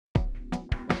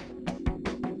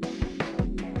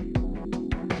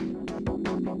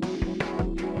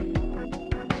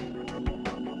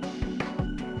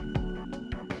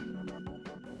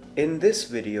In this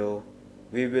video,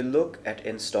 we will look at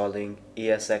installing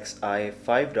ESXi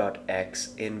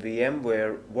 5.x in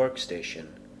VMware Workstation.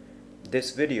 This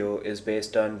video is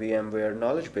based on VMware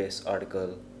Knowledge Base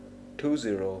article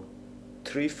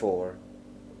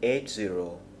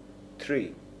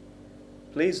 2034803.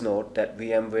 Please note that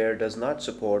VMware does not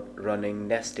support running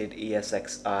nested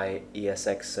ESXi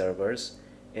ESX servers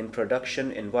in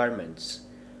production environments.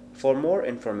 For more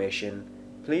information,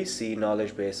 please see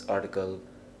Knowledge Base article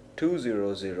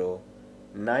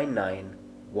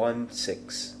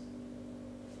 2009916.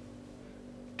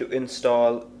 To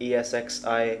install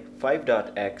ESXi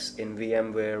 5.x in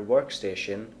VMware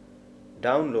Workstation,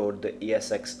 download the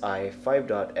ESXi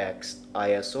 5.x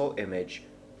ISO image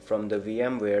from the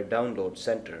VMware Download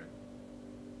Center.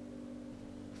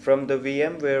 From the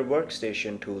VMware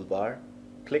Workstation toolbar,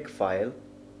 click File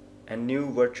and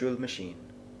New Virtual Machine.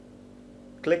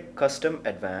 Click Custom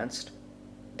Advanced,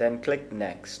 then click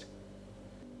Next.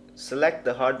 Select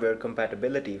the hardware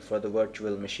compatibility for the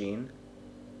virtual machine.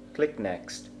 Click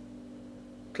Next.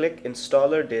 Click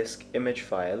Installer Disk Image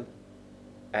File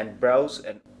and browse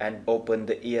and open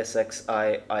the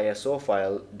ESXi ISO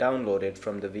file downloaded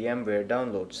from the VMware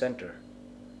Download Center.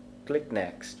 Click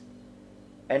Next.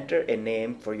 Enter a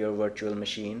name for your virtual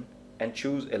machine and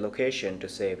choose a location to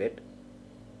save it.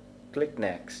 Click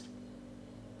Next.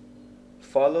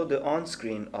 Follow the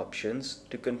on-screen options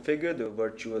to configure the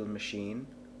virtual machine.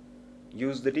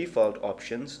 Use the default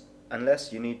options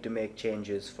unless you need to make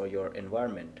changes for your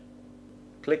environment.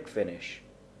 Click Finish.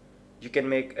 You can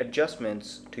make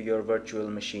adjustments to your virtual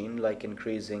machine like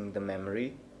increasing the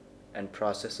memory and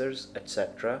processors,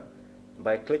 etc.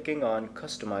 by clicking on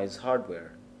Customize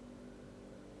Hardware.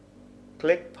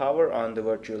 Click Power on the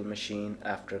virtual machine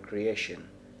after creation.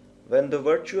 When the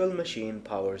virtual machine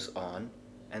powers on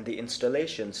and the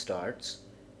installation starts,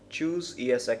 choose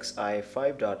ESXi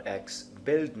 5.x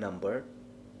build number,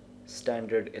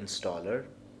 standard installer,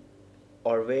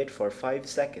 or wait for 5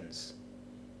 seconds.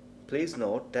 Please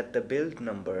note that the build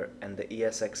number and the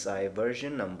ESXi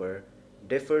version number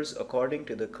differs according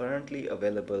to the currently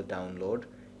available download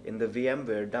in the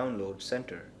VMware Download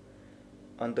Center.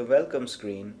 On the welcome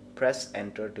screen, press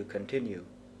Enter to continue.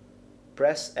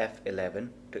 Press F11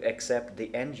 to accept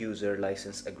the end user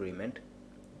license agreement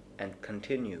and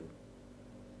continue.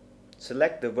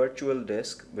 Select the virtual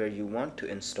disk where you want to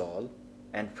install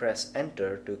and press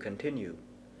Enter to continue.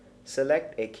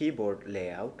 Select a keyboard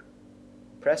layout.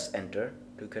 Press Enter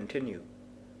to continue.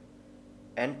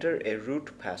 Enter a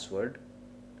root password.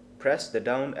 Press the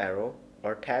down arrow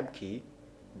or tab key,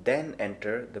 then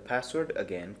enter the password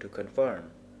again to confirm.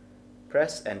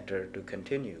 Press Enter to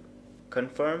continue.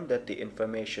 Confirm that the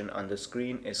information on the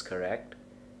screen is correct,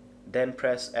 then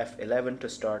press F11 to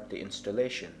start the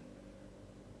installation.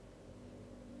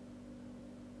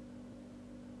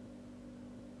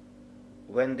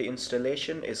 When the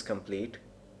installation is complete,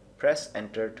 press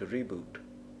Enter to reboot.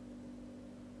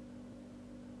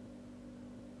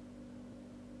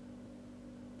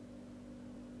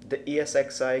 The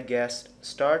ESXi guest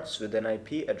starts with an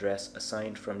IP address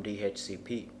assigned from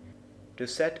DHCP. To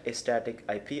set a static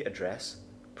IP address,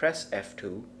 press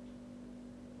F2,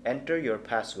 enter your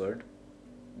password,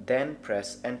 then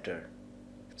press Enter.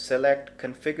 Select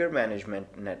Configure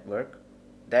Management Network,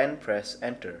 then press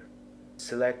Enter.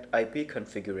 Select IP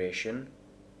configuration,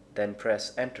 then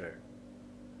press Enter.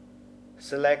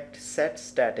 Select Set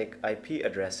Static IP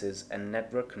Addresses and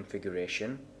Network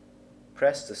Configuration,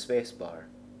 press the spacebar.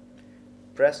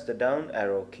 Press the down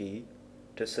arrow key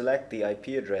to select the IP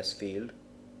address field,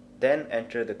 then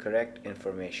enter the correct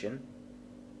information.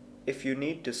 If you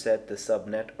need to set the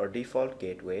subnet or default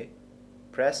gateway,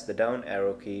 press the down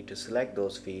arrow key to select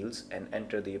those fields and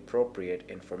enter the appropriate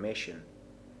information.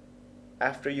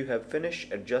 After you have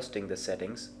finished adjusting the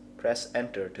settings, press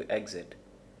Enter to exit.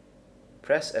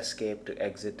 Press Escape to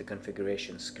exit the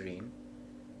configuration screen.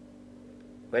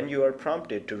 When you are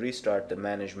prompted to restart the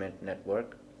management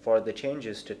network for the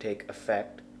changes to take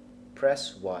effect,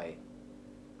 press Y.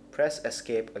 Press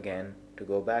Escape again to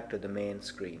go back to the main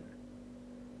screen.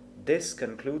 This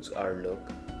concludes our look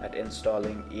at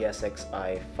installing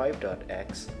ESXi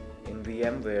 5.x in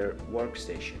VMware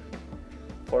Workstation.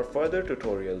 For further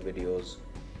tutorial videos,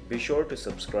 be sure to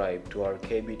subscribe to our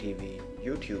KBTV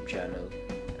YouTube channel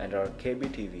and our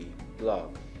KBTV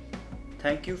blog.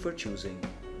 Thank you for choosing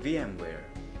VMware.